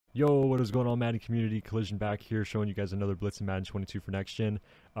Yo, what is going on, Madden community? Collision back here, showing you guys another Blitzing Madden 22 for next gen.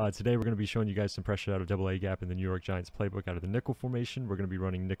 Today we're going to be showing you guys some pressure out of DBL A Gap in the New York Giants playbook out of the nickel formation. We're going to be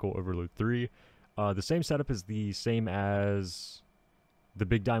running nickel overload 3. The same setup is the same as the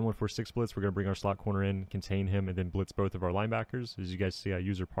big dime 146 blitz. We're going to bring our slot corner in, contain him, and then blitz both of our linebackers. As you guys see, I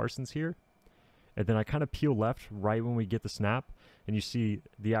use our Parsons here. And then I kind of peel left right when we get the snap, and you see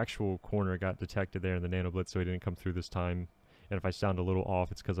the actual corner got detected there in the nano blitz, so he didn't come through this time. And if I sound a little off,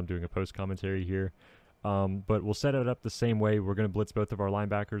 it's because I'm doing a post commentary here. But we'll set it up the same way. We're going to blitz both of our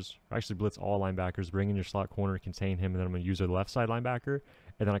linebackers, actually blitz all linebackers, bring in your slot corner, contain him, and then I'm going to use our left side linebacker.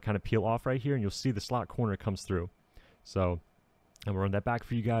 And then I kind of peel off right here, and you'll see the slot corner comes through. So I'm going to run that back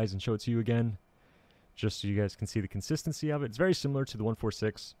for you guys and show it to you again, just so you guys can see the consistency of it. It's very similar to the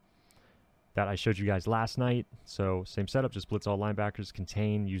 146 that I showed you guys last night. So same setup, just blitz all linebackers,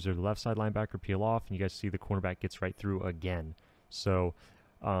 contain, use their left side linebacker, peel off, and you guys see the cornerback gets right through again. So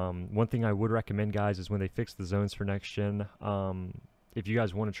one thing I would recommend, guys, is when they fix the zones for next gen, if you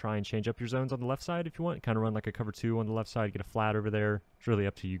guys want to try and change up your zones on the left side, if you want, kind of run like a cover 2 on the left side, get a flat over there. It's really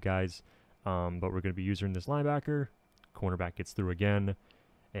up to you guys. But we're going to be using this linebacker. Cornerback gets through again.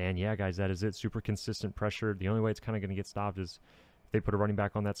 And yeah, guys, that is it. Super consistent pressure. The only way it's kind of going to get stopped is if they put a running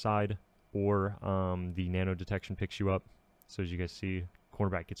back on that side, or the nano detection picks you up. So as you guys see,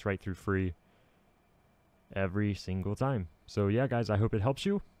 cornerback gets right through free every single time. So yeah, guys, I hope it helps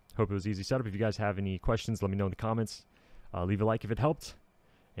you. Hope it was easy setup. If you guys have any questions, let me know in the comments. Leave a like if it helped.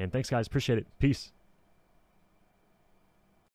 And thanks, guys. Appreciate it. Peace.